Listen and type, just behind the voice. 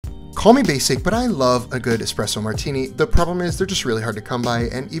Call me basic, but I love a good espresso martini. The problem is they're just really hard to come by,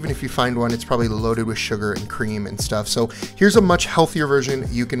 and even if you find one, it's probably loaded with sugar and cream and stuff. So here's a much healthier version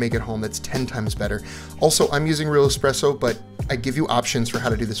you can make at home that's 10 times better. Also, I'm using real espresso, but I give you options for how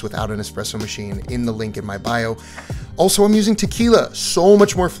to do this without an espresso machine in the link in my bio. Also, I'm using tequila, so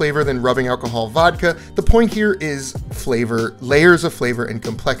much more flavor than rubbing alcohol vodka. The point here is flavor, layers of flavor and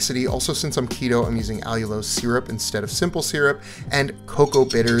complexity. Also, since I'm keto, I'm using allulose syrup instead of simple syrup, and cocoa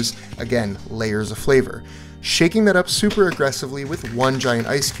bitters, again, layers of flavor. Shaking that up super aggressively with one giant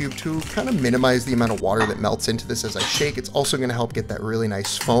ice cube to kind of minimize the amount of water that melts into this as I shake. It's also going to help get that really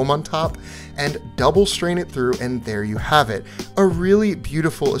nice foam on top, and double strain it through, and there you have it. A really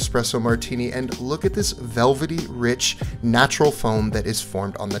beautiful espresso martini, and look at this velvety, rich, natural foam that is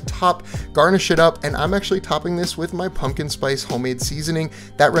formed on the top. Garnish it up, and I'm actually topping this with my pumpkin spice homemade seasoning.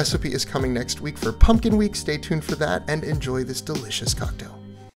 That recipe is coming next week for Pumpkin Week. Stay tuned for that and enjoy this delicious cocktail.